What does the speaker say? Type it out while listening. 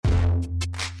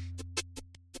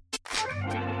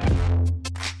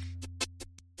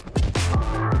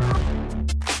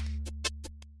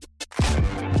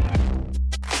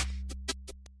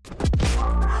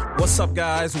What's up,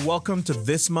 guys? Welcome to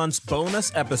this month's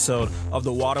bonus episode of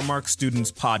the Watermark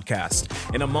Students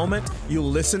Podcast. In a moment, you'll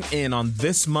listen in on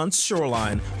this month's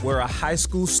Shoreline, where a high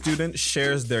school student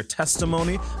shares their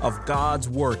testimony of God's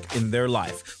work in their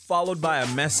life, followed by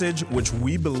a message which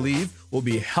we believe will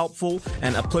be helpful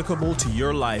and applicable to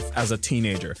your life as a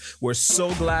teenager. We're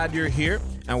so glad you're here,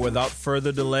 and without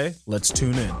further delay, let's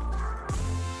tune in.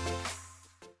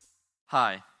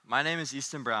 Hi, my name is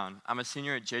Easton Brown. I'm a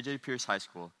senior at J.J. Pierce High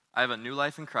School. I have a new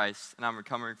life in Christ, and I'm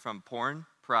recovering from porn,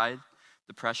 pride,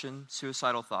 depression,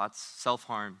 suicidal thoughts,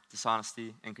 self-harm,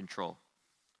 dishonesty, and control.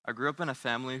 I grew up in a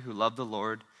family who loved the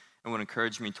Lord and would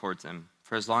encourage me towards Him.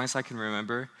 For as long as I can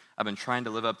remember, I've been trying to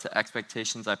live up to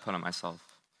expectations I put on myself.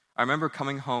 I remember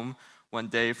coming home one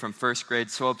day from first grade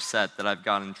so upset that I've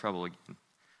gotten in trouble again.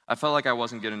 I felt like I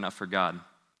wasn't good enough for God.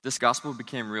 This gospel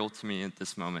became real to me at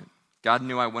this moment. God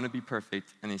knew I wouldn't be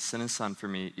perfect, and He sent His Son for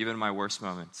me, even in my worst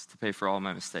moments, to pay for all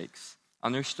my mistakes. I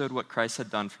understood what Christ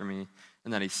had done for me,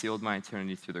 and that He sealed my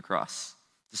eternity through the cross.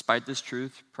 Despite this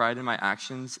truth, pride in my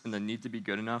actions and the need to be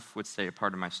good enough would stay a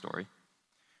part of my story.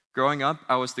 Growing up,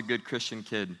 I was the good Christian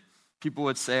kid. People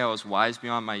would say I was wise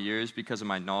beyond my years because of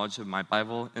my knowledge of my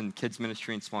Bible and kids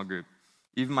ministry and small group.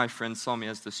 Even my friends saw me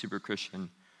as the super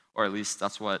Christian, or at least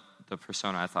that's what the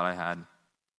persona I thought I had.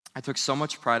 I took so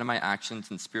much pride in my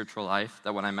actions and spiritual life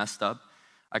that when I messed up,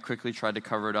 I quickly tried to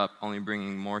cover it up, only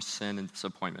bringing more sin and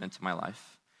disappointment into my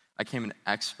life. I became an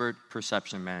expert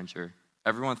perception manager.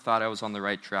 Everyone thought I was on the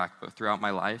right track, but throughout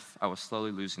my life, I was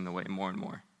slowly losing the way more and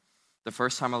more. The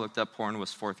first time I looked at porn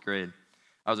was fourth grade.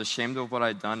 I was ashamed of what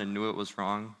I'd done and knew it was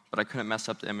wrong, but I couldn't mess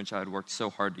up the image I had worked so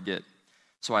hard to get.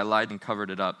 So I lied and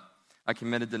covered it up. I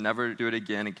committed to never do it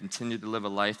again and continued to live a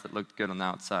life that looked good on the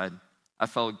outside. I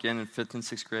fell again in 5th and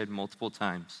 6th grade multiple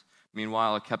times.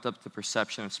 Meanwhile, I kept up the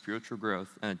perception of spiritual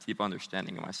growth and a deep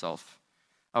understanding of myself.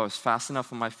 I was fast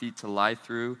enough on my feet to lie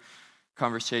through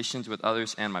conversations with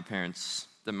others and my parents.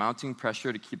 The mounting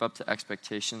pressure to keep up to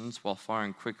expectations while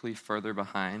falling quickly further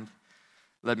behind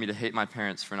led me to hate my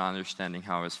parents for not understanding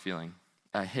how I was feeling.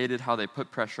 I hated how they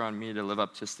put pressure on me to live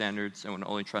up to standards and would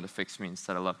only try to fix me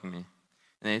instead of loving me.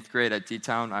 In 8th grade at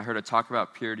D-Town, I heard a talk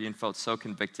about purity and felt so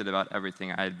convicted about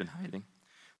everything I had been hiding.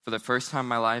 For the first time in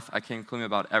my life, I came clean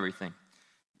about everything,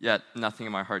 yet nothing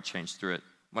in my heart changed through it.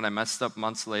 When I messed up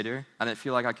months later, I didn't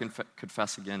feel like I could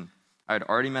confess again. I had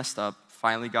already messed up,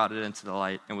 finally got it into the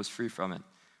light, and was free from it.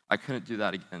 I couldn't do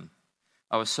that again.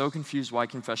 I was so confused why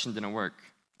confession didn't work.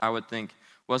 I would think,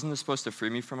 wasn't this supposed to free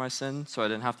me from my sin so I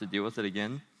didn't have to deal with it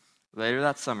again? Later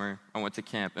that summer, I went to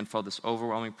camp and felt this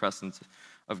overwhelming presence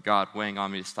of God weighing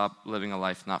on me to stop living a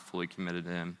life not fully committed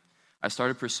to Him. I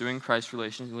started pursuing Christ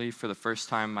relationally for the first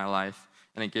time in my life,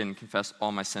 and again confessed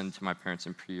all my sin to my parents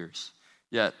and peers.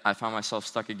 Yet, I found myself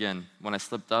stuck again. When I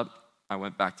slipped up, I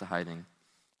went back to hiding.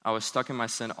 I was stuck in my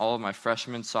sin all of my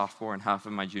freshman, sophomore, and half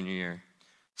of my junior year.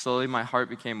 Slowly, my heart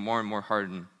became more and more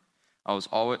hardened. I was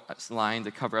always lying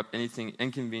to cover up anything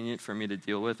inconvenient for me to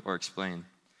deal with or explain.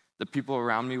 The people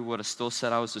around me would have still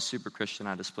said I was the super Christian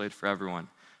I displayed for everyone,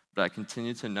 but I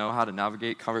continued to know how to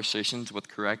navigate conversations with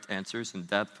correct answers in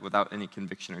depth without any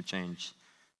conviction or change.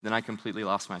 Then I completely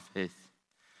lost my faith.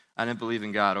 I didn't believe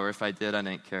in God, or if I did, I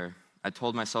didn't care. I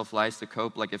told myself lies to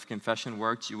cope, like if confession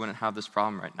worked, you wouldn't have this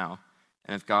problem right now.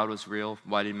 And if God was real,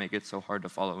 why did He make it so hard to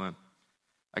follow Him?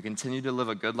 I continued to live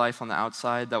a good life on the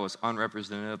outside that was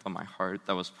unrepresentative of my heart,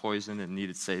 that was poisoned and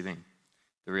needed saving.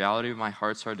 The reality of my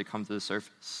heart started to come to the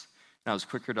surface. And I was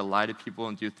quicker to lie to people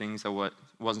and do things I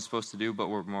wasn't supposed to do but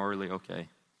were morally okay.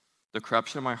 The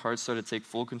corruption of my heart started to take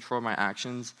full control of my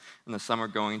actions in the summer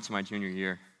going into my junior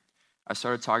year. I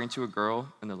started talking to a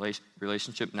girl, and the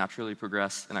relationship naturally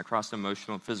progressed, and I crossed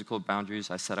emotional and physical boundaries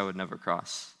I said I would never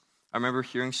cross. I remember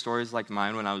hearing stories like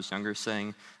mine when I was younger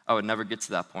saying I would never get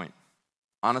to that point.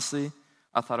 Honestly,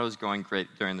 I thought I was going great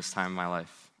during this time in my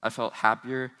life. I felt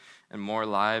happier and more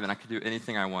alive, and I could do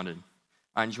anything I wanted.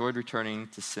 I enjoyed returning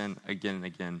to sin again and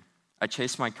again. I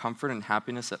chased my comfort and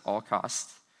happiness at all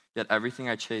costs, yet everything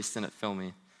I chased didn't fill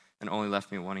me and only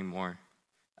left me wanting more.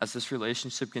 As this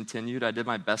relationship continued, I did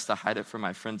my best to hide it from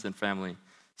my friends and family.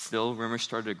 Still, rumors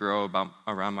started to grow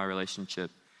around my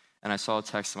relationship, and I saw a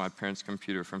text on my parents'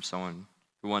 computer from someone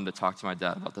who wanted to talk to my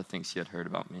dad about the things he had heard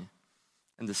about me.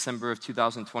 In December of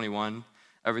 2021,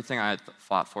 everything I had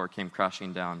fought for came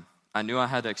crashing down. I knew I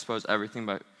had to expose everything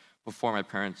before my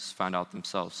parents found out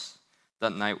themselves.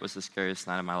 That night was the scariest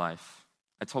night of my life.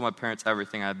 I told my parents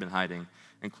everything I had been hiding,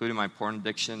 including my porn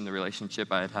addiction and the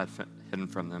relationship I had hidden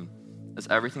from them. As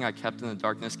everything I kept in the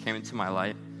darkness came into my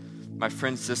light, my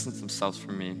friends distanced themselves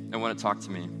from me and wouldn't talk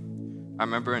to me. I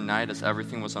remember a night as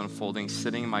everything was unfolding,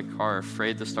 sitting in my car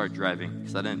afraid to start driving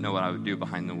because I didn't know what I would do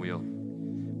behind the wheel.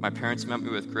 My parents met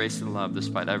me with grace and love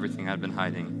despite everything I'd been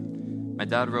hiding. My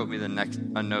dad wrote me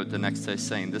a note the next day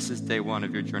saying, "This is day 1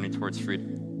 of your journey towards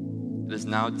freedom. It is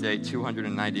now day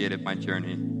 298 of my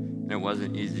journey, and it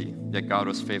wasn't easy, yet God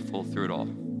was faithful through it all."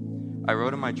 I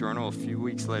wrote in my journal a few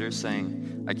weeks later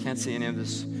saying, "I can't see any of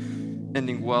this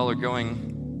ending well or going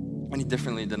any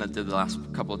differently than I did the last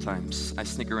couple of times. I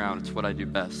sneak around, it's what I do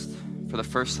best." For the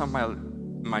first time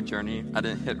in my journey, I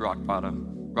didn't hit rock bottom.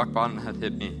 Rock bottom had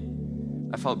hit me.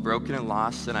 I felt broken and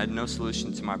lost, and I had no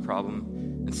solution to my problem,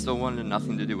 and still wanted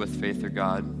nothing to do with faith or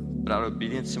God. But out of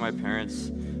obedience to my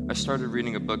parents, I started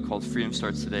reading a book called Freedom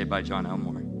Starts Today by John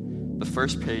Elmore. The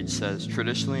first page says,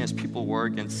 "Traditionally, as people war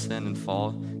against sin and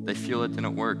fall, they feel it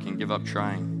didn't work and give up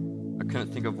trying." I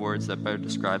couldn't think of words that better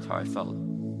described how I felt.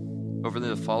 Over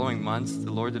the following months,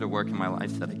 the Lord did a work in my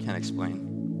life that I can't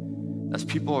explain. As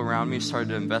people around me started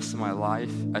to invest in my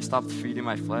life, I stopped feeding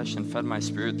my flesh and fed my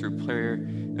spirit through prayer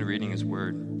and reading His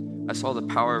Word. I saw the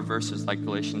power of verses like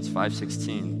Galatians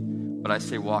 5:16, "But I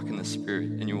say walk in the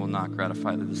Spirit, and you will not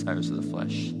gratify the desires of the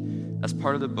flesh." As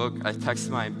part of the book, I texted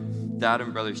my dad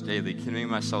and brothers daily, committing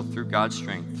myself through God's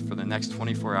strength for the next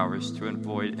 24 hours to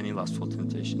avoid any lustful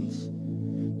temptations.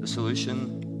 The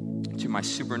solution to my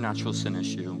supernatural sin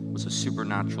issue was a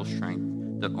supernatural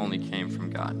strength that only came from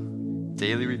God.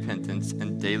 Daily repentance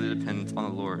and daily dependence on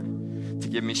the Lord to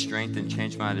give me strength and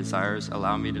change my desires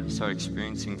allowed me to start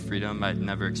experiencing freedom I'd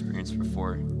never experienced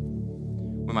before.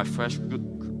 When my flesh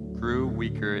grew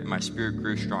weaker and my spirit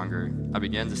grew stronger, I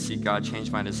began to see God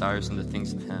change my desires into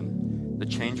things of Him. The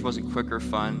change wasn't quick or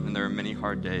fun, and there were many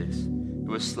hard days. It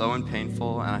was slow and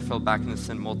painful, and I fell back into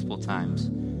sin multiple times.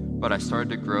 But I started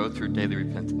to grow through daily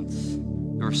repentance.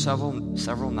 There were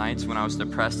several nights when I was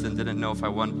depressed and didn't know if I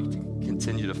wanted to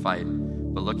continue to fight.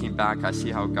 But looking back, I see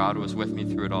how God was with me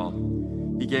through it all.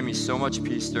 He gave me so much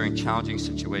peace during challenging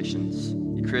situations.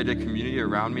 He created a community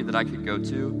around me that I could go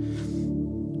to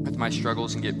with my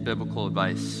struggles and get biblical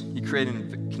advice. He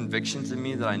created convictions in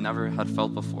me that I never had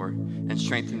felt before and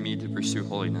strengthened me to pursue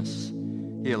holiness.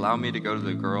 He allowed me to go to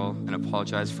the girl and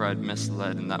apologize for I'd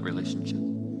misled in that relationship.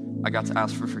 I got to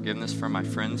ask for forgiveness from my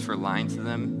friends for lying to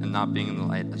them and not being in the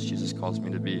light as Jesus calls me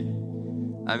to be.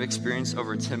 I've experienced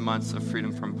over 10 months of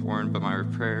freedom from porn, but my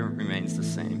prayer remains the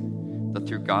same, that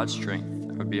through God's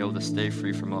strength, I would be able to stay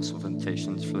free from lustful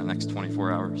temptations for the next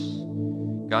 24 hours.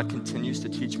 God continues to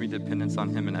teach me dependence on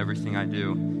Him in everything I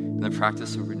do and the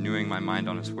practice of renewing my mind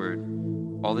on His Word.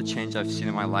 All the change I've seen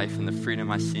in my life and the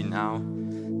freedom I see now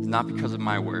is not because of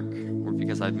my work or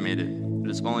because I've made it. It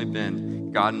has only been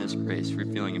God in His grace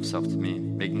revealing Himself to me,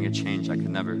 making a change I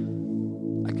could never.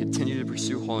 I continue to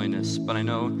pursue holiness, but I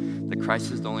know that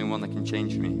Christ is the only one that can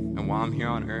change me. And while I'm here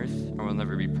on earth, I will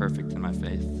never be perfect in my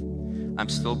faith. I'm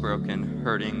still broken,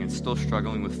 hurting, and still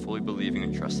struggling with fully believing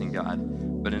and trusting God.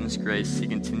 But in His grace, He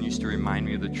continues to remind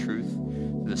me of the truth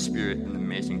through the Spirit and the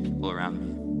amazing people around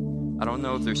me. I don't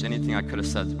know if there's anything I could have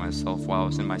said to myself while I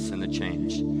was in my sin to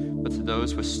change, but to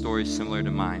those with stories similar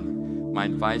to mine, my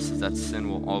advice is that sin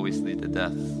will always lead to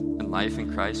death, and life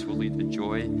in Christ will lead to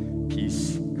joy,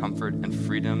 peace, comfort, and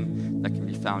freedom that can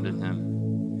be found in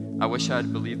Him. I wish I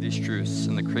had believed these truths,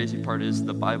 and the crazy part is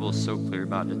the Bible is so clear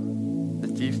about it. The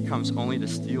thief comes only to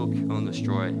steal, kill, and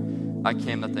destroy. I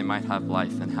came that they might have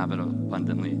life and have it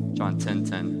abundantly. John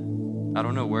 10:10. I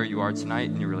don't know where you are tonight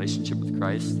in your relationship with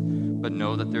Christ, but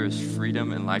know that there is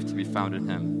freedom and life to be found in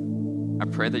Him. I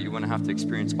pray that you wouldn't have to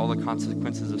experience all the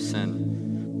consequences of sin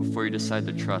before you decide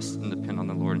to trust and depend on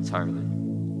the Lord entirely.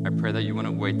 I pray that you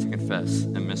wouldn't wait to confess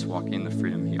and miss walking in the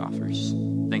freedom He offers.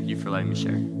 Thank you for letting me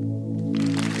share.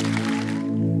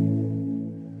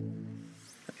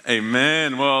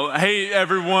 Amen. Well, hey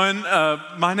everyone.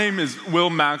 My name is Will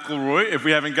McIlroy. If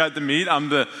we haven't got to meet, I'm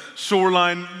the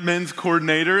Shoreline men's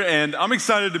coordinator, and I'm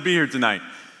excited to be here tonight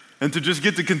and to just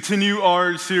get to continue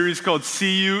our series called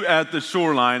See You at the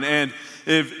Shoreline. And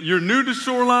if you're new to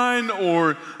Shoreline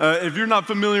or if you're not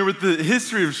familiar with the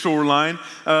history of Shoreline,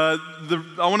 I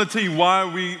want to tell you why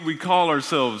we call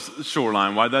ourselves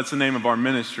Shoreline, why that's the name of our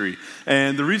ministry.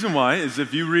 And the reason why is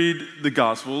if you read the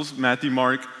Gospels, Matthew,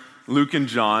 Mark, Luke, and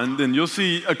John, then you'll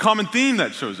see a common theme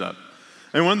that shows up.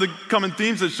 And one of the common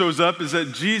themes that shows up is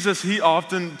that Jesus, He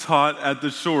often taught at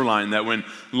the shoreline, that when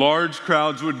large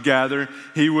crowds would gather,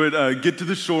 He would get to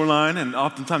the shoreline and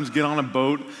oftentimes get on a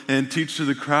boat and teach to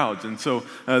the crowds. And so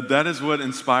that is what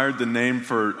inspired the name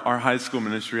for our high school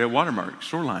ministry at Watermark,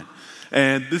 Shoreline.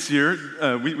 And this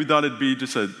year, we thought it'd be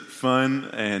just a fun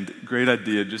and great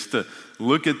idea just to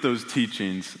look at those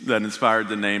teachings that inspired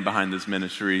the name behind this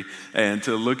ministry and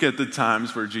to look at the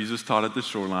times where Jesus taught at the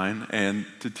Shoreline and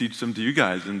to teach them to you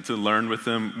guys and to learn with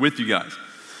them with you guys.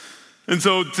 And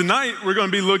so tonight we're going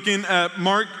to be looking at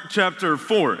Mark chapter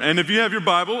 4. And if you have your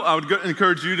Bible, I would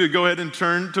encourage you to go ahead and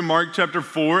turn to Mark chapter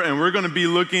 4. And we're going to be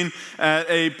looking at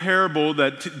a parable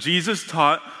that Jesus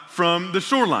taught from the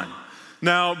Shoreline.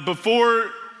 Now,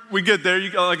 before we get there,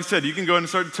 like I said, you can go ahead and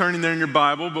start turning there in your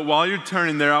Bible. But while you're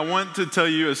turning there, I want to tell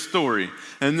you a story.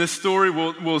 And this story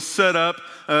will set up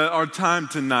our time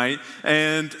tonight.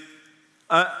 And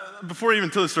before I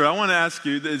even tell the story, I want to ask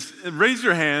you this, raise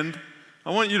your hand.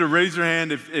 I want you to raise your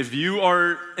hand if you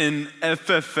are in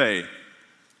FFA.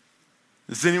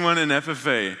 Is anyone in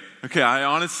FFA?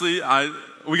 Okay,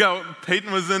 we got,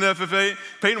 Peyton was in FFA.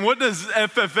 Peyton, what does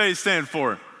FFA stand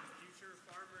for?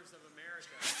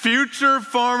 Future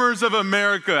Farmers of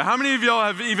America. How many of y'all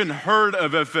have even heard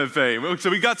of FFA?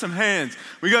 So we got some hands.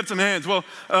 Well,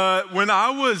 when I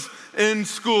was in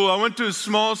school, I went to a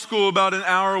small school about an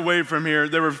hour away from here.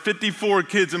 There were 54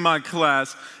 kids in my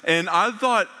class, and I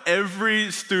thought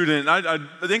every student, I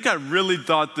think I really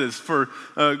thought this for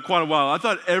quite a while. I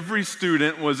thought every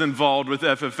student was involved with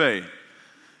FFA.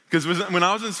 Because when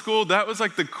I was in school, that was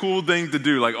like the cool thing to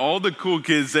do. Like all the cool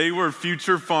kids, they were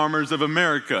future farmers of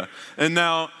America. And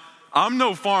now, I'm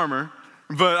no farmer,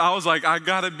 but I was like,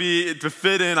 to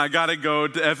fit in, I gotta go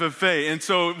to FFA. And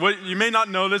so what you may not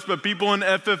know this, but people in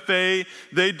FFA,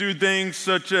 they do things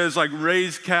such as like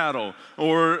raise cattle,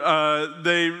 or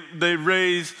they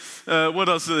raise, what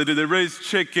else do they do? They raise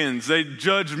chickens, they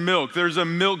judge milk. There's a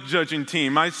milk judging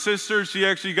team. My sister, she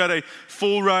actually got a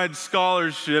full ride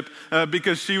scholarship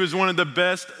because she was one of the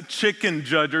best chicken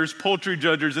judgers, poultry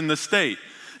judgers in the state.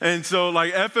 And so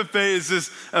like FFA is this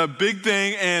big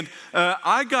thing. And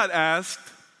I got asked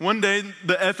one day,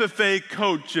 the FFA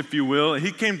coach, if you will,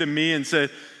 he came to me and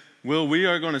said, Will, we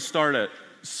are going to start a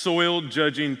soil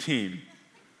judging team.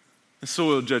 A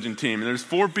soil judging team. And there's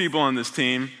 4 people on this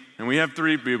team, and we have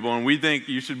 3 people, and we think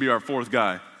you should be our 4th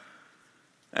guy.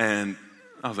 And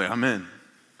I was like, I'm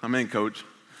in, coach.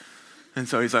 And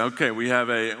so he's like, okay, we have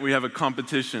a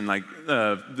competition like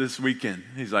this weekend.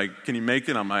 He's like, can you make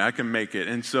it? I'm like, I can make it.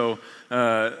 And so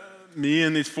me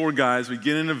and these 4 guys, we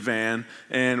get in a van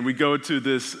and we go to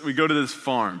this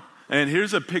farm. And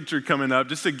here's a picture coming up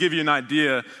just to give you an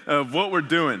idea of what we're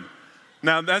doing.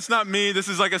 Now, that's not me. This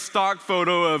is like a stock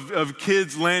photo of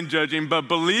kids land judging. But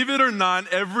believe it or not,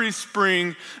 every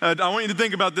spring, I want you to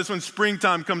think about this when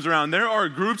springtime comes around. There are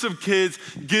groups of kids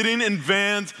getting in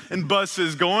vans and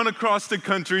buses, going across the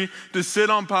country to sit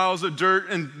on piles of dirt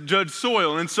and judge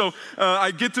soil. And so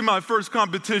I get to my first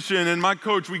competition, and my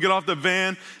coach, we get off the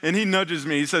van, and he nudges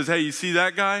me. He says, hey, you see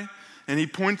that guy? And he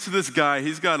points to this guy.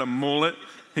 He's got a mullet.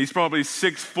 He's probably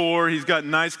 6'4". He's got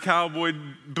nice cowboy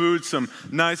boots, some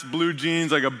nice blue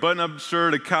jeans, like a button-up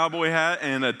shirt, a cowboy hat,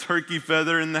 and a turkey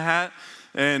feather in the hat.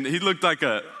 And he looked like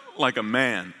a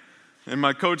man. And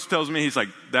my coach tells me, he's like,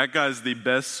 that guy's the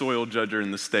best soil judger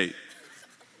in the state.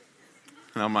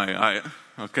 And I'm like,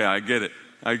 okay, I get it.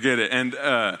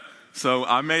 And so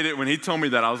I made it. When he told me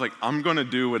that, I was like, I'm going to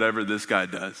do whatever this guy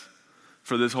does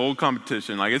for this whole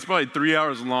competition. Like it's probably 3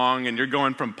 hours long, and you're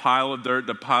going from pile of dirt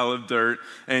to pile of dirt,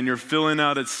 and you're filling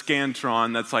out a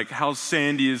Scantron that's like, how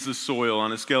sandy is the soil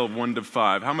on a scale of 1 to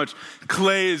 5? How much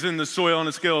clay is in the soil on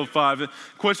a scale of 5?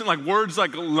 Question like words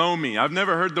like loamy. I've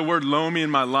never heard the word loamy in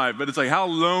my life, but it's like, how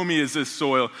loamy is this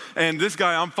soil? And this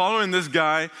guy, I'm following this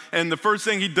guy, and the first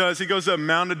thing he does, he goes to a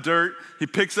mound of dirt, he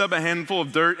picks up a handful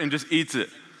of dirt and just eats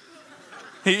it.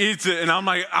 He eats it, and I'm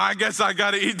like, I guess I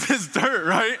got to eat this dirt,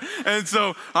 right? And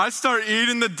so I start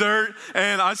eating the dirt,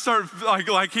 and I start,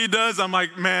 like he does, I'm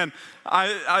like, man,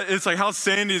 it's like, how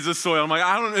sandy is the soil? I'm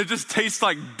like, it just tastes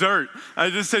like dirt. I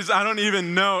don't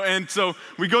even know. And so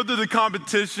we go through the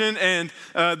competition, and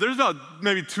there's about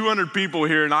maybe 200 people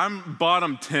here, and I'm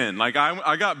bottom 10. Like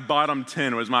I got bottom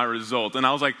 10 was my result. And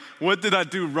I was like, what did I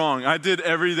do wrong? I did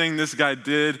everything this guy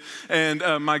did. And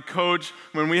my coach,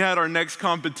 when we had our next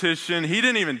competition, he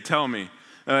didn't even tell me.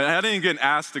 I didn't get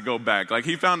asked to go back. Like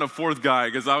he found a 4th guy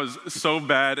because I was so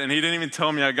bad, and he didn't even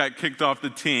tell me I got kicked off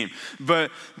the team.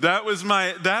 But that was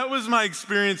my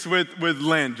experience with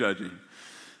land judging.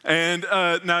 And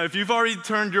now, if you've already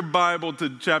turned your Bible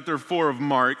to chapter 4 of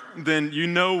Mark, then you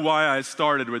know why I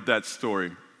started with that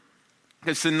story.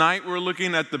 Because tonight we're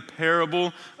looking at the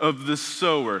parable of the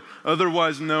sower,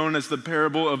 otherwise known as the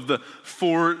parable of the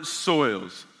 4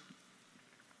 soils.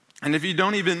 And if you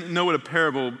don't even know what a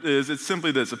parable is, it's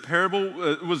simply this. A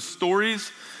parable was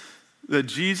stories that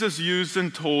Jesus used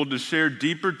and told to share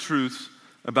deeper truths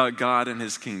about God and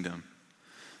his kingdom.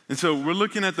 And so we're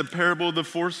looking at the parable of the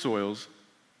four soils.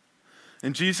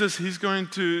 And Jesus, he's going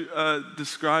to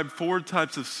describe four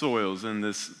types of soils in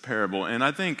this parable. And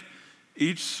I think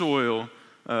each soil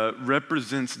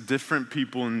represents different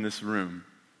people in this room.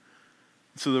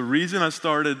 So the reason I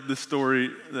started the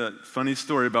story, that funny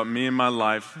story about me and my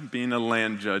life being a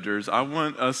land judger, is I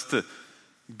want us to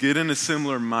get in a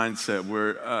similar mindset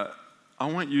where I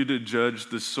want you to judge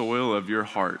the soil of your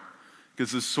heart.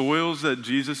 Because the soils that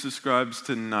Jesus describes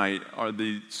tonight are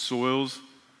the soils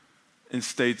and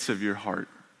states of your heart.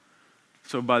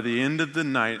 So by the end of the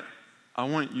night, I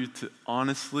want you to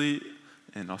honestly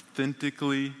and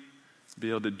authentically be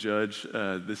able to judge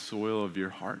the soil of your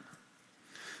heart.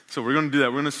 So we're going to do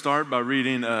that. We're going to start by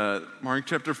reading Mark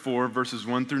chapter 4, verses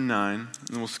 1 through 9,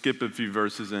 and we'll skip a few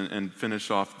verses and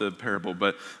finish off the parable.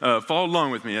 But follow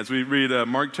along with me as we read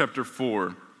Mark chapter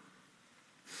 4.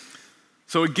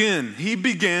 So again, he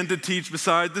began to teach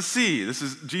beside the sea.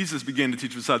 Jesus began to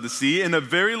teach beside the sea, and a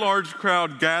very large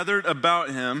crowd gathered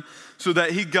about him, so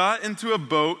that he got into a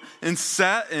boat and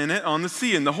sat in it on the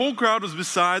sea. And the whole crowd was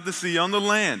beside the sea on the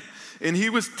land. And he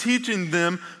was teaching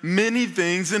them many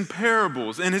things in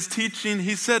parables. In his teaching,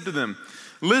 he said to them,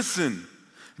 "Listen,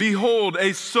 behold,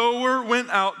 a sower went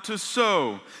out to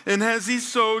sow. And as he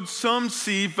sowed, some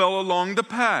seed fell along the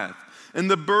path, and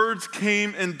the birds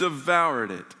came and devoured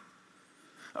it.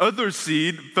 Other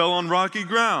seed fell on rocky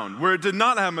ground, where it did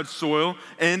not have much soil,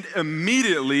 and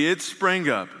immediately it sprang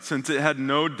up, since it had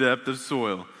no depth of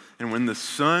soil. And when the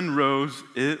sun rose,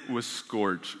 it was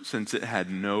scorched, since it had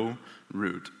no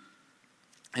root.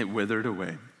 It withered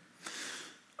away.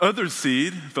 Other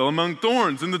seed fell among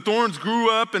thorns, and the thorns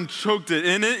grew up and choked it,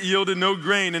 and it yielded no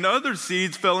grain. And other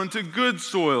seeds fell into good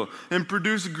soil and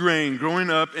produced grain,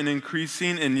 growing up and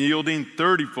increasing and yielding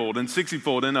 30-fold and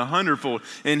 60-fold and 100-fold.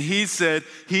 And he said,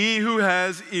 he who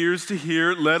has ears to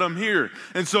hear, let him hear."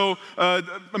 And so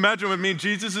imagine with me,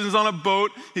 Jesus is on a boat.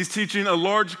 He's teaching a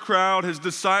large crowd. His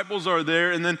disciples are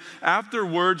there. And then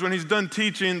afterwards, when he's done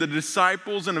teaching, the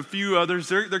disciples and a few others,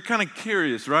 they're kind of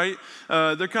curious, right?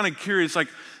 They're kind of curious,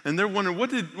 and they're wondering,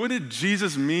 what did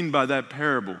Jesus mean by that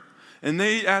parable? And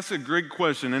they ask a great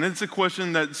question, and it's a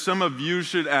question that some of you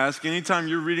should ask anytime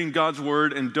you're reading God's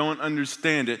word and don't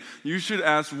understand it. You should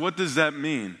ask, what does that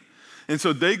mean? And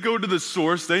so they go to the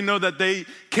source. They know that they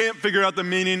can't figure out the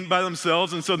meaning by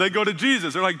themselves, and so they go to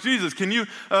Jesus. They're like, "Jesus, can you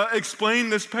explain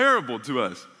this parable to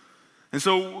us?" And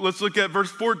so let's look at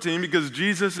verse 14, because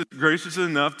Jesus is gracious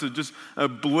enough to just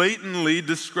blatantly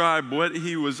describe what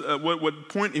what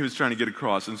point he was trying to get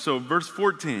across. And so verse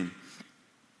 14,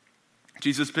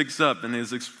 Jesus picks up and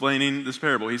is explaining this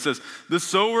parable. He says, "The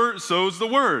sower sows the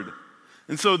word."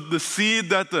 And so the seed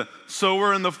that the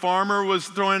sower and the farmer was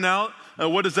throwing out,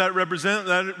 what does that represent?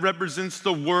 That represents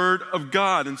the word of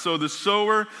God. And so the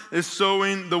sower is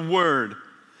sowing the word.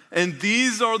 "And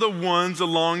these are the ones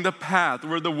along the path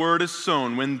where the word is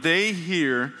sown. When they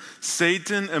hear,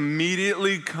 Satan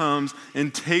immediately comes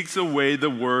and takes away the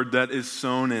word that is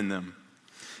sown in them.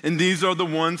 And these are the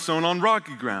ones sown on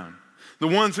rocky ground, the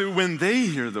ones who, when they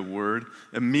hear the word,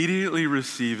 immediately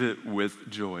receive it with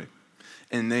joy.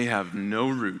 And they have no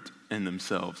root in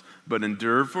themselves, but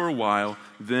endure for a while.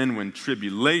 Then when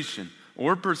tribulation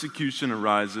or persecution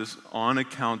arises on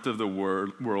account of the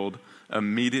world,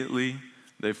 immediately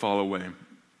they fall away.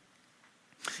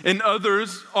 And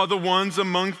others are the ones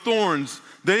among thorns.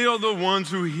 They are the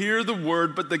ones who hear the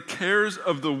word, but the cares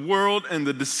of the world and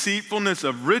the deceitfulness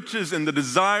of riches and the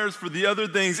desires for the other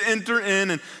things enter in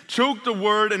and choke the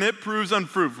word, and it proves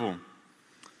unfruitful.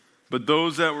 But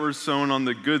those that were sown on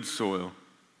the good soil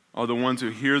are the ones who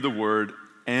hear the word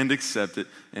and accept it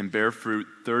and bear fruit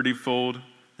 30-fold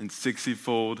and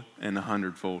 60-fold and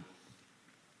 100-fold.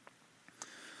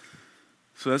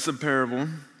 So that's a parable.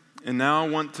 And now I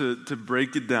want to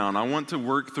break it down. I want to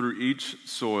work through each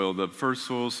soil, the first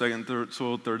soil, second, third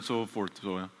soil, fourth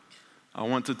soil. I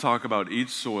want to talk about each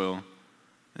soil.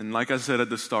 And like I said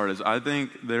at the start, I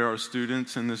think there are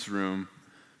students in this room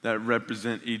that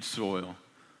represent each soil.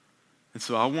 And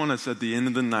so I want us at the end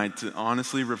of the night to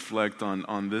honestly reflect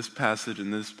on this passage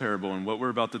and this parable and what we're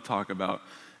about to talk about.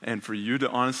 And for you to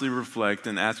honestly reflect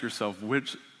and ask yourself,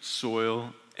 which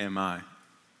soil am I?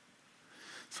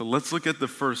 So let's look at the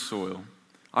first soil.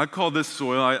 I call this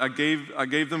soil, I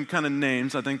gave them kind of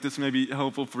names. I think this may be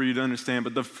helpful for you to understand.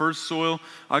 But the first soil,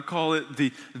 I call it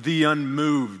the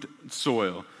unmoved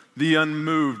soil. The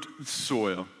unmoved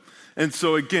soil. And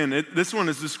so again, this one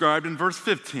is described in verse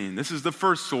 15. This is the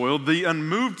first soil, the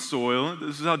unmoved soil.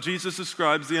 This is how Jesus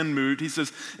describes the unmoved. He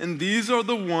says, "And these are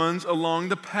the ones along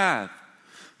the path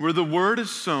where the word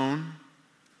is sown.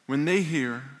 When they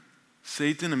hear,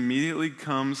 Satan immediately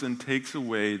comes and takes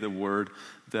away the word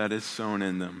that is sown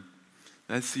in them.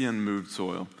 That's the unmoved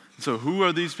soil. So who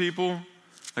are these people?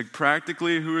 Like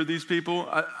practically, who are these people?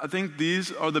 I think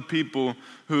these are the people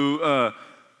who,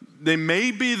 they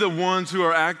may be the ones who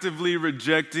are actively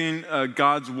rejecting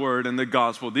God's word and the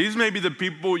gospel. These may be the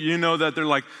people, that they're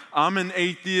like, I'm an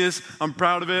atheist, I'm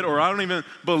proud of it, or I don't even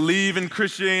believe in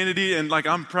Christianity, and like,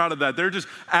 I'm proud of that. They're just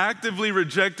actively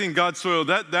rejecting God's soil.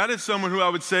 That is someone who I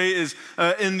would say is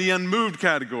in the unmoved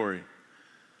category.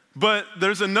 But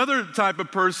there's another type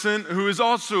of person who is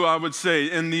also, I would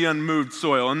say, in the unmoved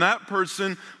soil. And that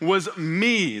person was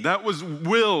me. That was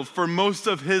Will for most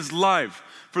of his life.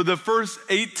 For the first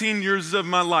 18 years of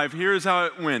my life, here's how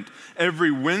it went.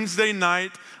 Every Wednesday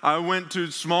night, I went to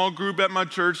small group at my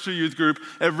church, to youth group.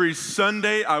 Every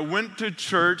Sunday, I went to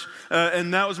church,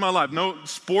 and that was my life. No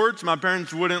sports. My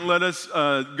parents wouldn't let us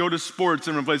go to sports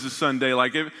in places Sunday.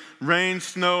 Like if rain,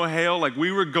 snow, hail, like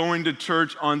we were going to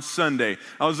church on Sunday.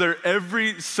 I was there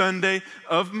every Sunday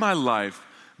of my life.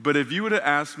 But if you would have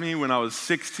asked me when I was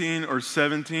 16 or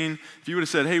 17, if you would have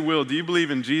said, hey, Will, do you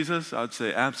believe in Jesus? I would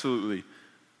say, absolutely.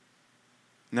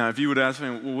 Now, if you would ask me,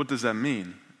 well, what does that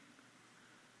mean?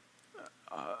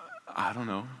 I don't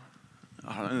know.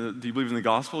 Do you believe in the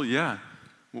gospel? Yeah.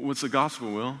 What's the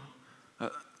gospel, Will?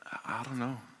 I don't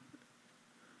know.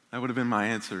 That would have been my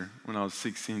answer when I was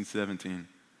 16, 17,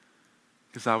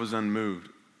 because I was unmoved.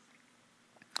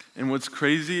 And what's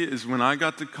crazy is when I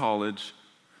got to college,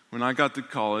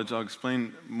 I'll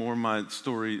explain more of my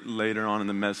story later on in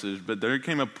the message, but there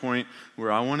came a point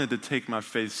where I wanted to take my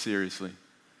faith seriously.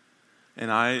 And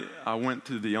I went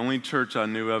to the only church I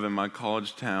knew of in my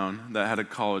college town that had a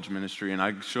college ministry. And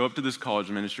I show up to this college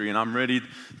ministry, and I'm ready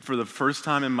for the first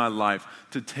time in my life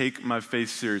to take my faith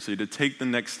seriously, to take the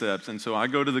next steps. And so I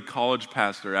go to the college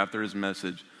pastor after his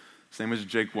message. His name was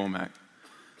Jake Womack.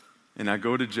 And I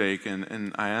go to Jake,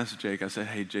 and I asked Jake, I said,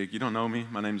 hey, Jake, you don't know me?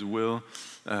 My name's Will.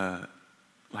 I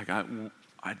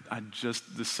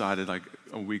just decided like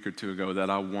a week or two ago that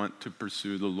I want to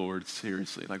pursue the Lord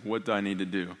seriously. Like, what do I need to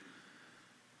do?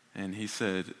 And he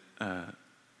said,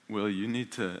 Will, you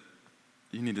need to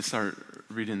start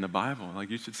reading the Bible. Like,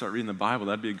 you should start reading the Bible.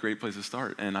 That'd be a great place to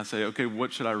start. And I say, okay,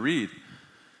 what should I read?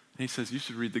 And he says, you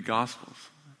should read the Gospels.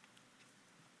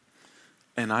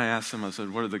 And I asked him, I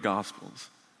said, what are the Gospels?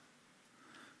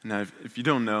 Now, if you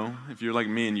don't know, if you're like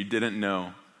me and you didn't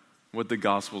know what the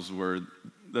Gospels were,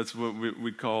 that's what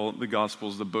we call the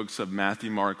Gospels, the books of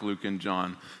Matthew, Mark, Luke, and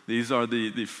John. These are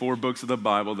the 4 books of the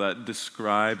Bible that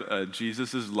describe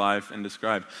Jesus' life and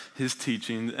describe his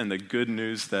teaching and the good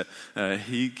news that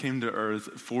he came to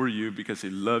earth for you because he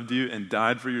loved you and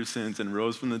died for your sins and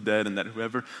rose from the dead, and that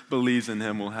whoever believes in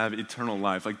him will have eternal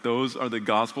life. Like, those are the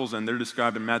Gospels, and they're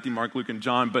described in Matthew, Mark, Luke, and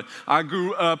John. But I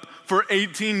grew up for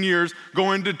 18 years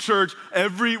going to church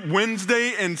every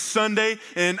Wednesday and Sunday,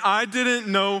 and I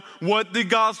didn't know what the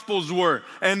Gospels were.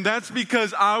 And that's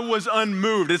because I was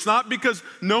unmoved. It's not because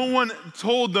no one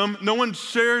told them, no one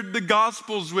shared the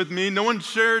Gospels with me,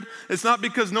 it's not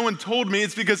because no one told me,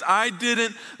 it's because I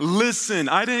didn't listen.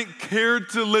 I didn't care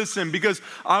to listen because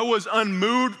I was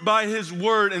unmoved by his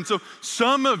word. And so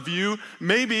some of you,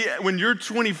 maybe when you're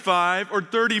 25 or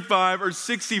 35 or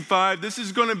 65, this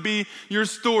is going to be your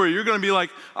story. You're going to be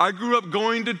like, I grew up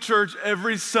going to church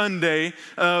every Sunday,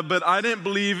 but I didn't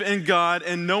believe in God,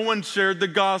 and no one shared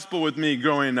the gospel with me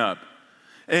growing up.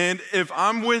 And if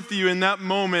I'm with you in that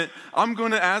moment, I'm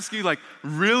going to ask you, like,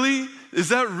 really? Is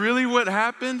that really what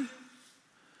happened?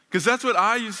 Because that's what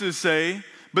I used to say.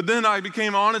 But then I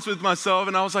became honest with myself,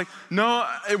 and I was like, no,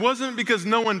 it wasn't because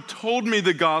no one told me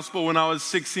the gospel when I was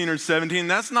 16 or 17.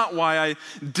 That's not why I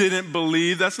didn't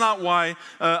believe. That's not why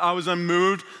I was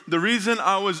unmoved. The reason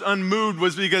I was unmoved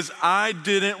was because I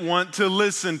didn't want to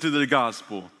listen to the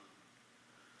gospel.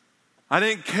 I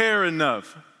didn't care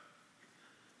enough.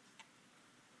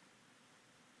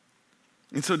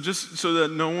 And so just so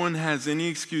that no one has any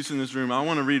excuse in this room, I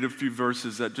want to read a few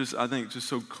verses that I think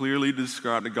so clearly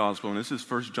describe the gospel. And this is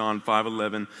 1 John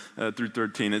 5:11 through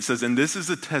 13. It says, and this is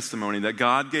a testimony that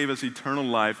God gave us eternal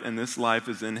life, and this life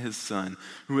is in his Son.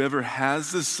 Whoever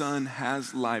has the Son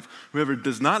has life. Whoever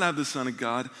does not have the Son of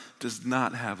God does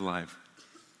not have life.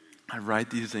 I write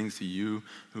these things to you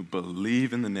who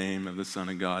believe in the name of the Son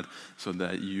of God, so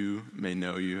that you may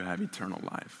know you have eternal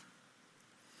life.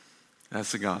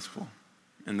 That's the gospel.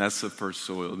 And that's the first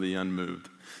soil, the unmoved.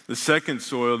 The second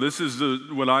soil, this is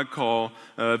what I call,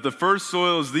 the first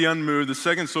soil is the unmoved. The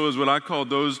second soil is what I call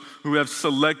those who have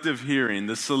selective hearing,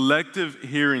 the selective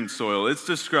hearing soil. It's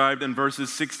described in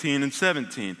verses 16 and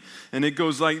 17. And it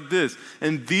goes like this.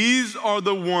 And these are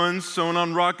the ones sown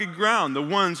on rocky ground, the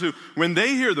ones who, when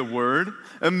they hear the word,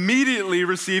 immediately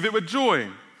receive it with joy.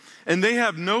 And they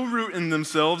have no root in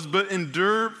themselves, but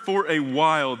endure for a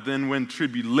while. Then when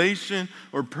tribulation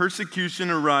or persecution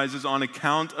arises on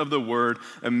account of the word,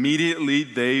 immediately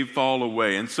they fall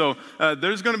away. And so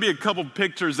there's going to be a couple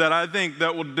pictures that I think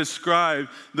that will describe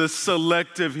the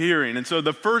selective hearing. And so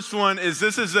the first one is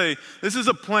this is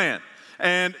a plant.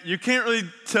 And you can't really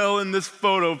tell in this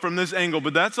photo from this angle,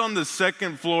 but that's on the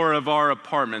second floor of our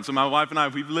apartment. So my wife and I,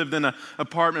 we've lived in an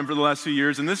apartment for the last few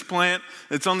years, and this plant,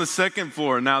 it's on the second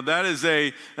floor. Now that is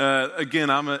again,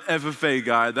 I'm an FFA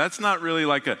guy. That's not really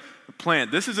like a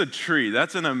plant. This is a tree.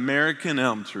 That's an American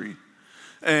elm tree.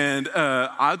 And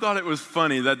I thought it was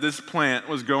funny that this plant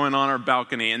was growing on our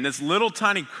balcony in this little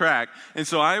tiny crack. And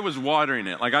so I was watering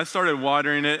it. Like I started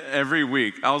watering it every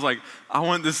week. I was like, I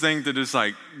want this thing to just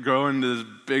like grow into this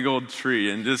big old tree.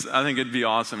 And just, I think it'd be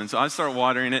awesome. And so I started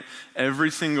watering it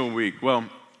every single week. Well,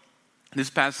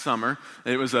 this past summer,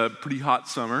 it was a pretty hot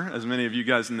summer, as many of you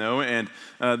guys know. And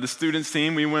the students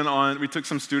team, we took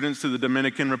some students to the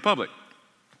Dominican Republic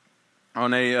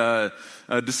on a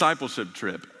discipleship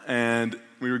trip. And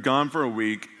we were gone for a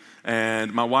week,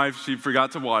 and my wife, she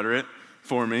forgot to water it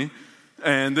for me.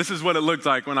 And this is what it looked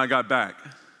like when I got back.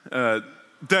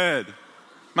 Dead.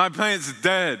 My plant's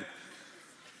dead.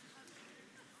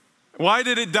 Why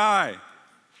did it die?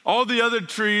 All the other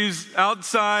trees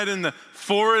outside in the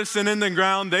forest and in the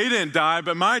ground, they didn't die,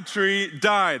 but my tree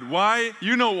died. Why?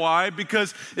 You know why?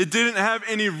 Because it didn't have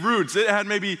any roots. It had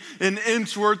maybe an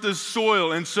inch worth of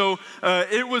soil. And so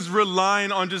it was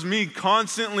relying on just me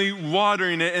constantly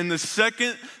watering it. And the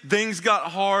second things got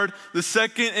hard, the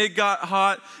second it got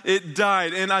hot, it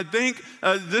died. And I think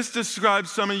this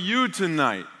describes some of you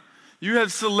tonight. You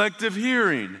have selective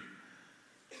hearing.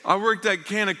 I worked at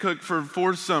Kanakuk for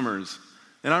 4 summers.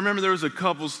 And I remember there was a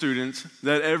couple students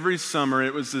that every summer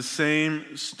it was the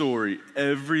same story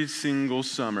every single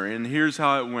summer. And here's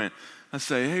how it went. I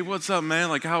say, hey, what's up, man?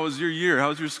 Like, how was your year? How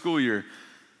was your school year?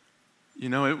 You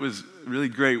know, it was really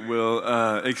great, Will,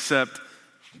 except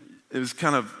it was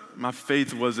kind of, my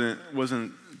faith wasn't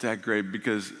that great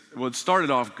because, well, it started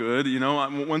off good. You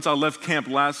know, once I left camp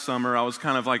last summer, I was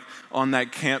kind of like on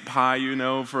that camp high, you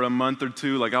know, for a month or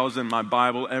two. Like I was in my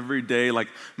Bible every day, like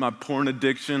my porn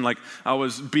addiction, like I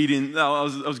was getting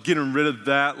rid of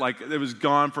that. Like it was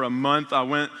gone for a month. I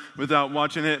went without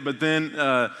watching it. But then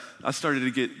I started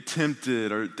to get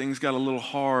tempted, or things got a little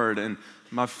hard, and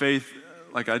my faith,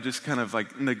 like I just kind of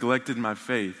like neglected my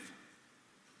faith.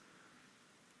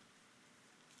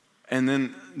 And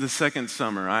then the second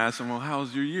summer, I asked him, well,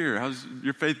 how's your year? How's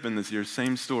your faith been this year?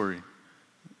 Same story.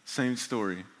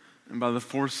 And by the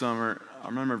 4th summer, I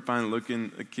remember finally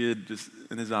looking a kid just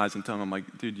in his eyes and telling him,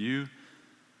 like, dude, you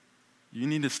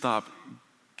need to stop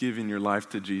giving your life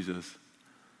to Jesus.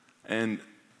 And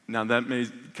now that may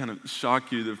kind of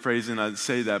shock you, the phrasing I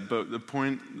say that, but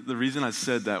the reason I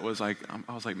said that was like,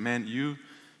 I was like, man,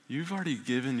 you've already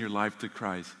given your life to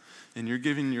Christ. And you're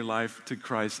giving your life to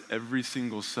Christ every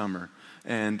single summer.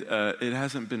 And it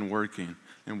hasn't been working.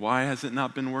 And why has it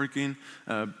not been working?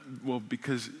 Well,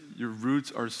 because your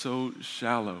roots are so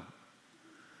shallow.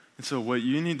 And so what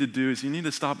you need to do is you need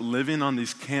to stop living on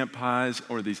these camp highs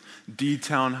or these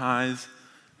D-town highs.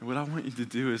 And what I want you to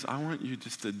do is I want you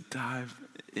just to dive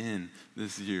in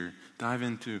this year. Dive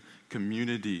into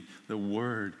community, the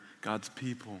Word, God's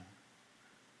people.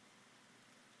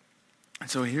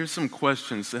 So here's some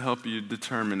questions to help you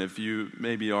determine if you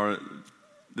maybe are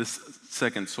this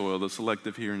second soil, the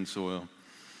selective hearing soil.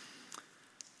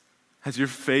 Has your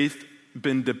faith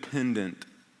been dependent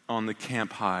on the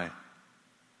camp high?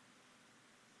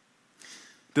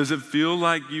 Does it feel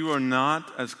like you are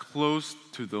not as close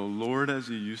to the Lord as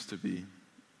you used to be?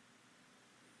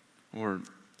 Or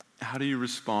how do you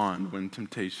respond when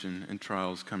temptation and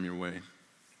trials come your way?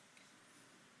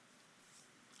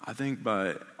 I think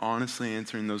by honestly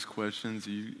answering those questions,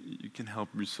 you can help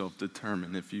yourself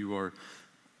determine if you are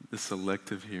the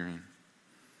selective hearing.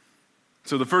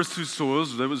 So the first 2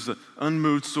 soils, that was the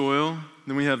unmoved soil.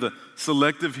 Then we have the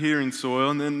selective hearing soil.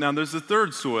 And then now there's the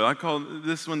third soil. I call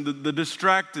this one the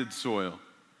distracted soil.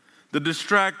 The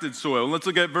distracted soil. Let's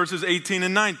look at verses 18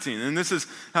 and 19. And this is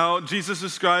how Jesus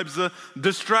describes the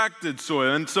distracted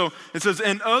soil. And so it says,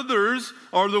 and others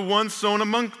are the ones sown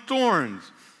among thorns.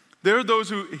 There are those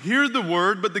who hear the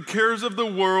word, but the cares of the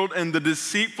world and the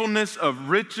deceitfulness of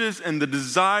riches and the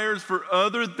desires for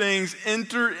other things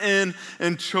enter in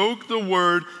and choke the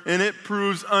word, and it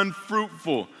proves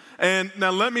unfruitful. And now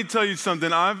let me tell you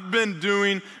something. I've been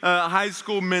doing high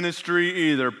school ministry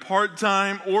either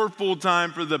part-time or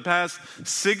full-time for the past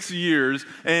 6 years,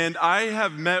 and I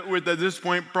have met with, at this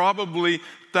point, probably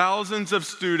thousands of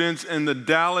students in the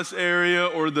Dallas area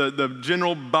or the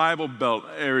general Bible Belt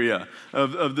area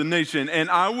of the nation. And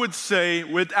I would say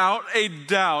without a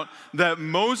doubt that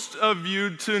most of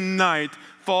you tonight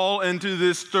fall into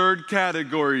this third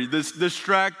category, this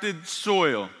distracted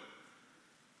soil.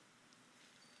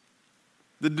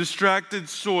 The distracted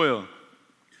soil.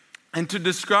 And to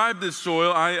describe this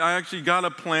soil, I actually got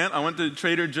a plant. I went to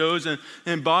Trader Joe's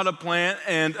and bought a plant.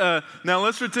 And now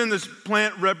let's pretend this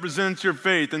plant represents your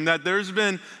faith and that there's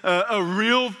been a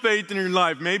real faith in your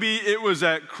life. Maybe it was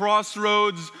at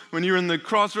Crossroads, when you were in the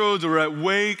Crossroads, or at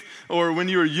Wake, or when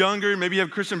you were younger. Maybe you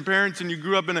have Christian parents and you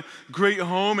grew up in a great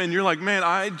home and you're like, man,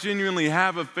 I genuinely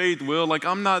have a faith, Will. Like,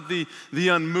 I'm not the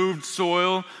unmoved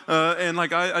soil. And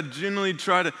like, I genuinely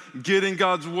try to get in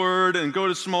God's word and go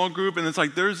to small group. And it's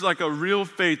like, there's like a real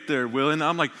faith there, Will. And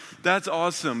I'm like, that's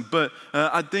awesome. But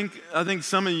I think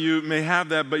some of you may have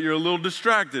that, but you're a little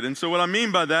distracted. And so what I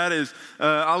mean by that is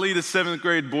I lead a 7th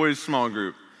grade boys small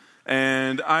group.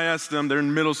 And I asked them, they're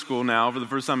in middle school now for the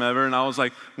first time ever. And I was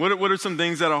like, what are some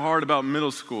things that are hard about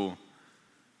middle school?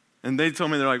 And they told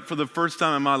me, they're like, for the first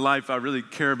time in my life, I really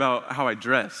care about how I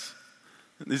dress.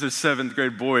 These are 7th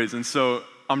grade boys. And so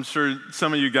I'm sure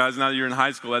some of you guys, now that you're in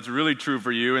high school, that's really true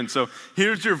for you. And so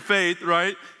here's your faith,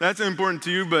 right? That's important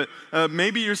to you, but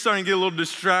maybe you're starting to get a little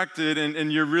distracted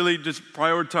and you're really just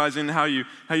prioritizing how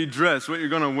you dress, what you're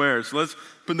going to wear. So let's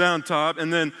put that on top.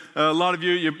 And then a lot of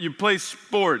you play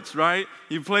sports, right?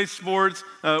 You play sports,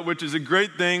 which is a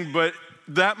great thing, but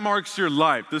that marks your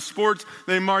life. The sports,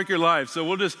 they mark your life. So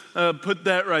we'll just put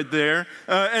that right there.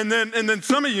 And then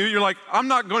some of you, you're like, I'm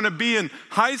not going to be in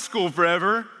high school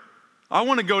forever. I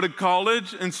want to go to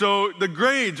college. And so the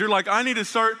grades, you're like, I need to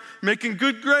start making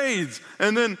good grades.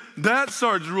 And then that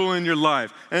starts ruling your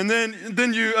life. And then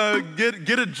you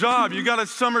get a job. You got a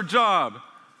summer job.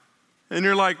 And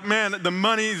you're like, man, the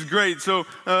money is great. So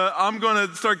I'm going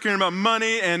to start caring about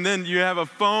money. And then you have a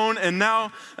phone. And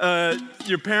now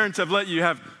your parents have let you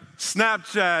have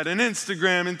Snapchat and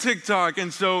Instagram and TikTok,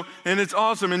 and it's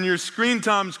awesome, and your screen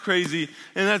time's crazy,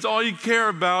 and that's all you care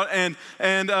about, and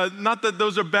not that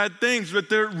those are bad things, but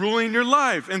they're ruling your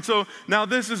life. And so now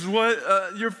this is what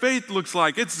your faith looks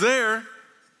like. It's there.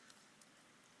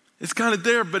 It's kind of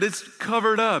there, but it's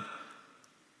covered up.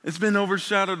 It's been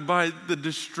overshadowed by the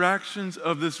distractions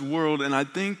of this world, and I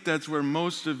think that's where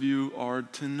most of you are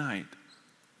tonight.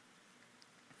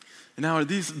 Now, are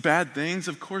these bad things?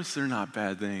 Of course they're not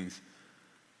bad things.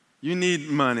 You need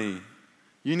money.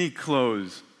 You need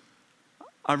clothes.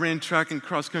 I ran track and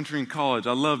cross country in college.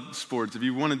 I love sports. If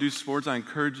you want to do sports, I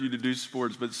encourage you to do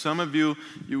sports. But some of you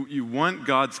want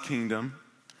God's kingdom.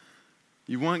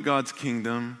 You want God's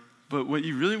kingdom. But what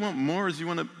you really want more is you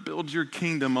want to build your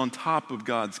kingdom on top of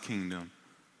God's kingdom.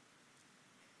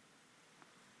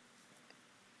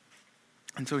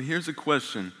 And so here's a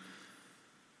question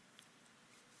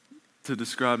to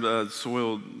describe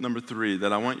soil number 3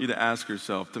 that I want you to ask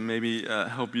yourself to maybe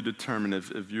help you determine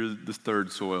if you're the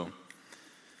third soil.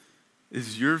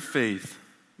 Is your faith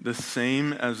the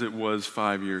same as it was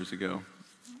 5 years ago?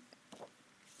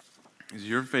 Is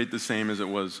your faith the same as it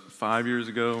was 5 years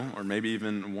ago, or maybe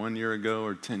even 1 year ago,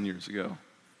 or 10 years ago?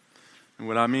 And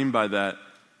what I mean by that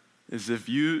is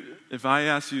if I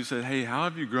asked you, said, hey, how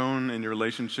have you grown in your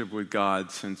relationship with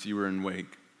God since you were in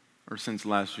Wake, or since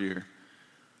last year?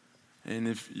 And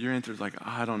if your answer is like,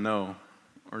 I don't know,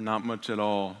 or not much at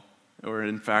all, or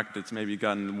in fact, it's maybe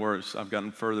gotten worse, I've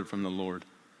gotten further from the Lord,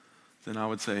 then I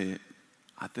would say,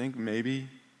 I think maybe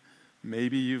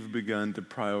you've begun to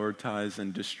prioritize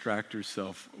and distract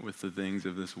yourself with the things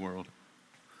of this world.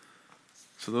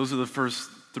 So those are the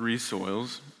first 3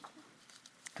 soils: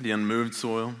 the unmoved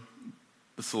soil,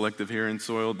 the selective hearing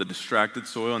soil, the distracted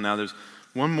soil, and now there's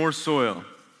one more soil.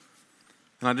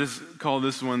 And I just call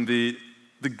this one the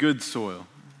good soil.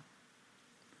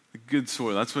 The good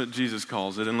soil. That's what Jesus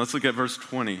calls it. And let's look at verse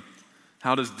 20.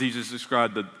 How does Jesus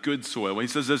describe the good soil? Well, he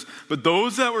says this, but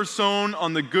those that were sown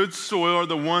on the good soil are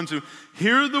the ones who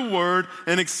hear the word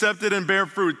and accept it and bear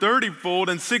fruit 30-fold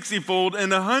and 60-fold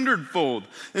and 100-fold.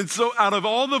 And so out of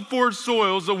all the 4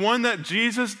 soils, the one that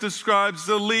Jesus describes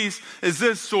the least is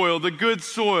this soil, the good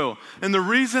soil. And the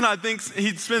reason I think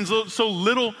he spends so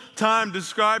little time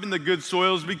describing the good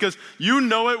soil is because you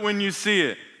know it when you see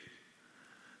it.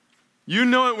 You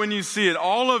know it when you see it.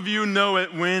 All of you know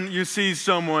it when you see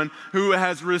someone who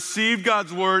has received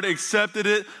God's word, accepted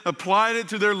it, applied it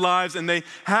to their lives, and they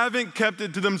haven't kept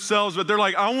it to themselves, but they're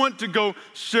like, I want to go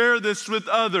share this with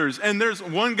others. And there's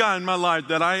one guy in my life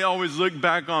that I always look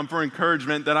back on for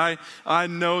encouragement, that I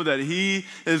know that he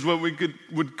is what we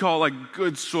would call like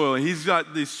good soil. He's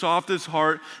got the softest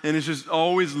heart, and is just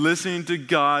always listening to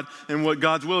God and what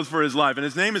God's will is for his life. And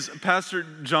his name is Pastor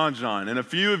John. And a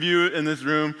few of you in this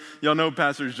room, y'all know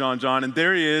Pastor John, and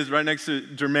there he is right next to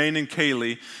Jermaine and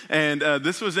Kaylee. And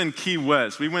this was in Key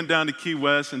West. We went down to Key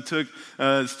West and took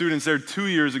students there 2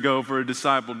 years ago for a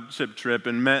discipleship trip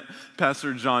and met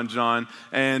Pastor John.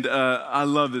 And I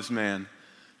love this man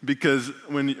because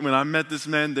when I met this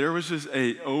man, there was just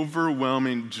a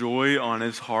overwhelming joy on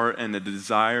his heart and a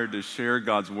desire to share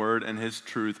God's word and his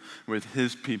truth with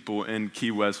his people in Key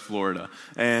West, Florida.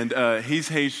 And he's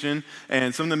Haitian,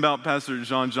 and something about Pastor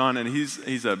John, and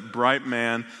he's a bright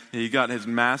man. He got his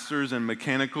master's in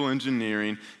mechanical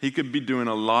engineering. He could be doing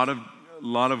a lot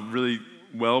of really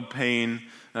well-paying,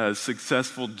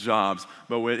 successful jobs.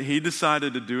 But what he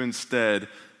decided to do instead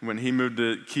when he moved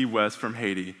to Key West from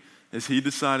Haiti is he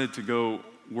decided to go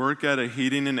work at a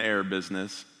heating and air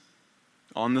business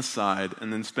on the side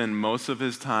and then spend most of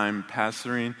his time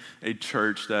pastoring a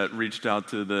church that reached out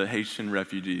to the Haitian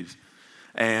refugees.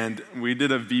 And we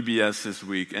did a VBS this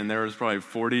week, and there was probably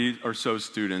 40 or so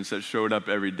students that showed up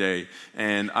every day.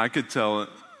 And I could tell,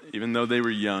 even though they were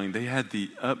young, they had the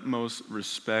utmost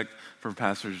respect for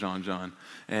Pastor John.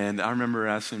 And I remember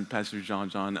asking Pastor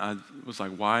John, I was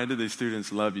like, why do these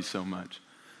students love you so much?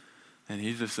 And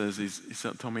he just says, he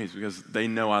told me it's because they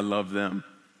know I love them,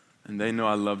 and they know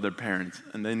I love their parents,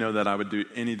 and they know that I would do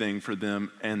anything for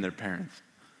them and their parents.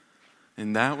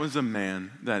 And that was a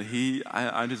man that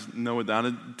I just know without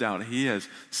a doubt, he has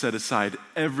set aside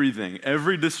everything,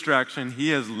 every distraction.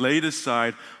 He has laid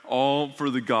aside all for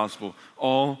the gospel,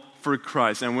 all for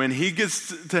Christ. And when he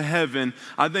gets to heaven,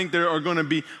 I think there are going to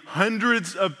be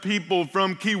hundreds of people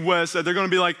from Key West that they're going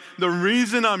to be like, the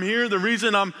reason I'm here, the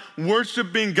reason I'm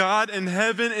worshiping God in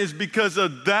heaven is because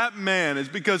of that man. It's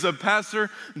because of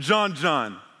Pastor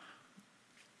John.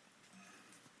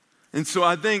 And so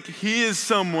I think he is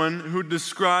someone who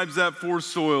describes that for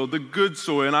soil, the good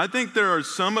soil. And I think there are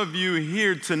some of you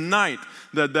here tonight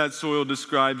that soil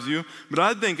describes you. But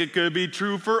I think it could be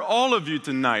true for all of you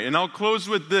tonight. And I'll close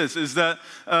with this, is that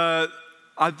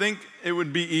I think it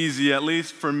would be easy, at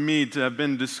least for me, to have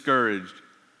been discouraged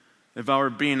if I were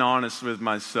being honest with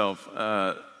myself.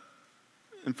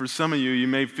 And for some of you, you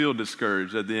may feel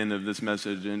discouraged at the end of this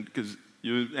message, and because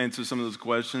you answer some of those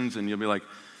questions and you'll be like,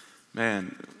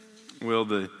 man, Will,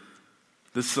 the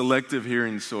selective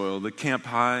hearing soil, the camp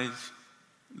highs,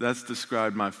 that's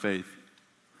described my faith.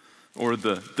 Or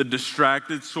the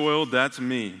distracted soil, that's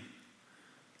me.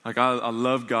 Like I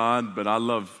love God, but I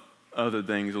love other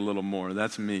things a little more.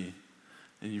 That's me.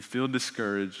 And you feel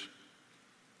discouraged.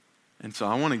 And so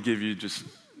I want to give you just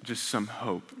some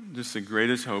hope, just the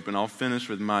greatest hope. And I'll finish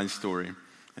with my story.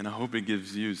 And I hope it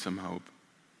gives you some hope.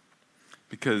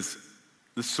 Because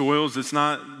the soils, it's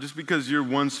not, just because you're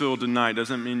one soil tonight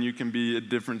doesn't mean you can be a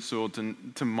different soil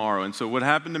tomorrow. And so what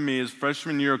happened to me is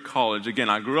freshman year of college. Again,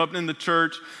 I grew up in the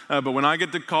church, but when I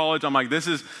get to college, I'm like, this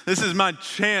is my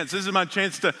chance. This is my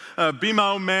chance to be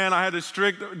my own man. I had a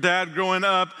strict dad growing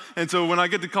up. And so when I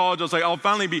get to college, I was like, I'll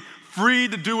finally be free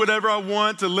to do whatever I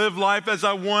want, to live life as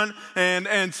I want,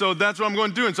 and so that's what I'm going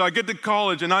to do. And so I get to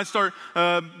college, and I start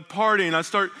partying, I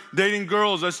start dating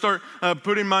girls, I start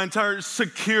putting my entire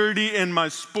security in my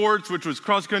sports, which was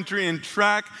cross country and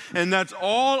track, and that's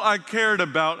all I cared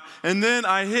about. And then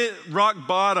I hit rock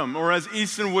bottom, or as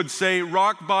Easton would say,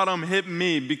 rock bottom hit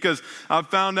me, because I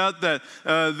found out that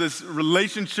this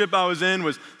relationship I was in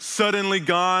was suddenly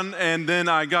gone, and then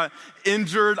I got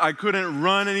injured. I couldn't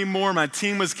run anymore. My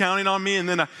team was counting on me. And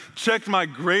then I checked my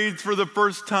grades for the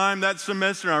first time that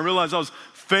semester, and I realized I was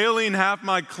failing half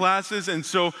my classes. And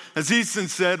so, as Easton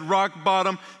said, rock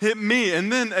bottom hit me.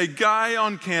 And then a guy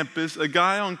on campus,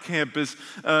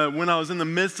 when I was in the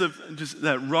midst of just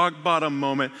that rock bottom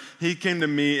moment, he came to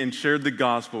me and shared the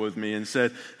gospel with me and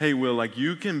said, hey, Will, like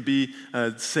you can be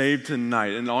saved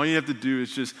tonight. And all you have to do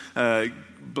is just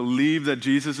believe that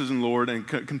Jesus is Lord and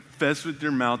confess with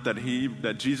your mouth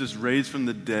that Jesus raised from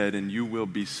the dead, and you will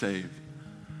be saved.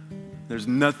 There's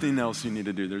nothing else you need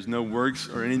to do. There's no works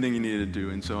or anything you need to do.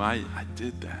 And so I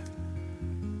did that.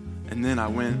 And then I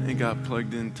went and got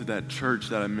plugged into that church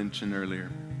that I mentioned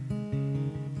earlier.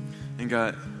 And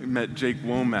met Jake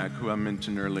Womack, who I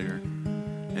mentioned earlier.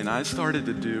 And I started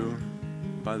to do,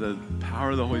 by the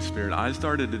power of the Holy Spirit, I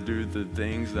started to do the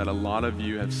things that a lot of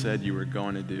you have said you were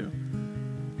going to do.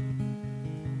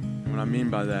 I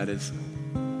mean by that is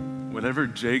whatever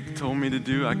Jake told me to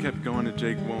do, I kept going to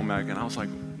Jake Womack, and I was like,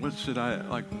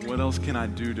 what else can I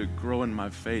do to grow in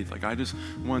my faith? Like, I just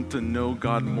want to know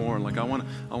God more. Like, I want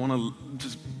to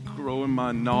just grow in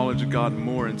my knowledge of God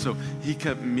more. And so he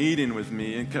kept meeting with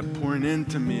me and kept pouring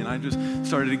into me. And I just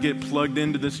started to get plugged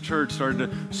into this church,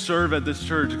 started to serve at this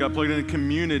church, got plugged into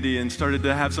community and started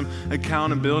to have some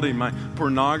accountability. My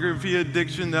pornography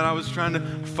addiction that I was trying to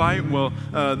fight,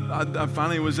 I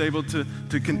finally was able to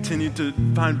continue to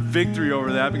find victory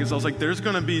over that, because I was like, there's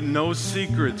going to be no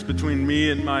secrets between me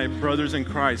and my brothers in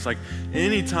Christ. Like,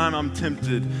 anytime I'm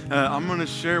tempted, I'm going to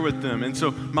share with them. And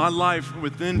so my life,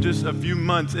 within just a few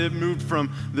months, it moved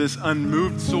from this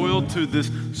unmoved soil to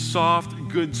this soft,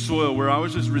 good soil where I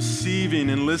was just receiving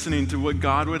and listening to what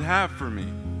God would have for me.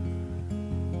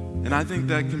 And I think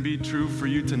that can be true for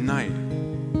you tonight.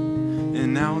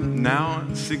 And now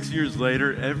 6 years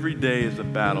later, every day is a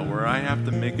battle where I have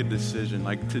to make a decision.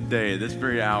 Like today, this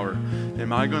very hour,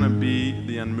 am I going to be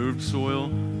the unmoved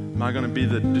soil? Am I going to be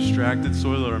the distracted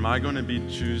soil, or am I going to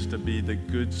choose to be the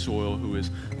good soil who is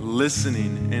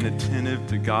listening and attentive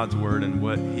to God's word and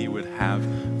what he would have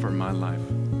for my life?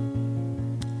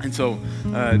 And so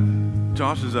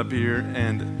Josh is up here,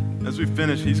 and as we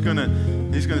finish, he's going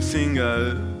to sing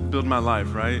Build My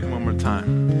Life, right? One more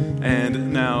time.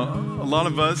 And now, a lot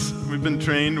of us, we've been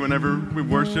trained whenever we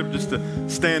worship just to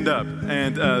stand up.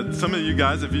 And some of you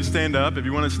guys, if you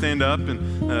want to stand up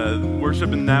and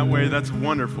worship in that way, that's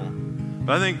wonderful.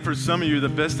 But I think for some of you, the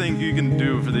best thing you can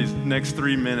do for these next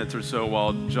 3 minutes or so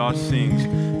while Josh sings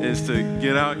is to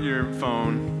get out your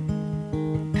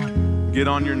phone, get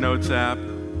on your notes app,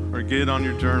 or get on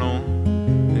your journal,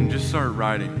 and just start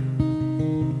writing.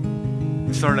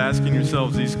 And start asking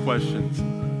yourselves these questions.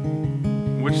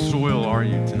 Which soil are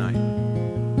you tonight?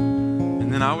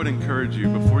 And then I would encourage you,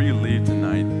 before you leave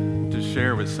tonight, to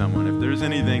share with someone. If there's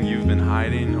anything you've been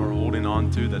hiding or holding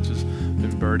on to that's just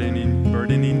been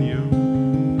burdening you,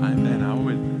 then I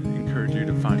would encourage you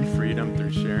to find freedom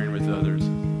through sharing with others,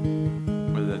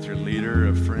 whether that's your leader,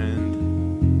 a friend,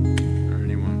 or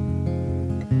anyone.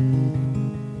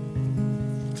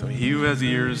 So he who has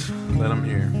ears, let him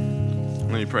hear.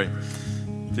 Let me pray.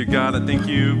 Dear God, I thank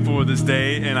you for this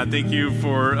day, and I thank you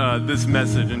for this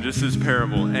message and just this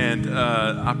parable. And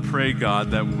I pray,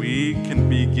 God, that we can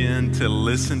begin to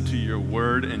listen to your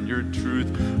word and your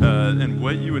truth and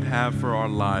what you would have for our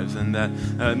lives. And that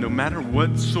no matter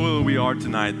what soil we are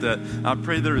tonight, that I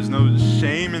pray there is no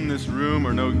shame in this room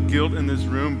or no guilt in this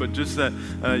room, but just that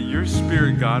your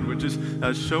spirit, God, would just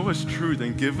show us truth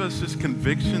and give us this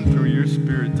conviction through your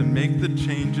spirit to make the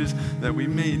changes that we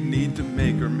may need to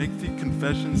make, or make the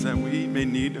confessions that we may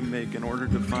need to make in order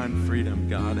to find freedom,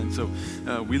 God. And so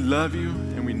we love you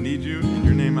and we need you. In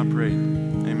your name I pray.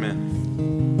 Amen.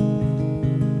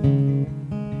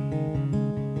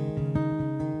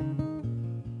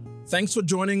 Thanks for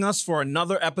joining us for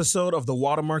another episode of the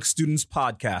Watermark Students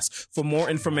Podcast. For more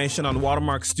information on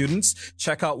Watermark Students,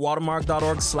 check out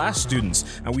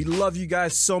watermark.org/students. And we love you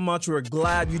guys so much. We're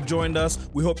glad you joined us.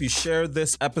 We hope you share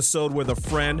this episode with a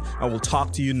friend, and we'll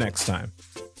talk to you next time.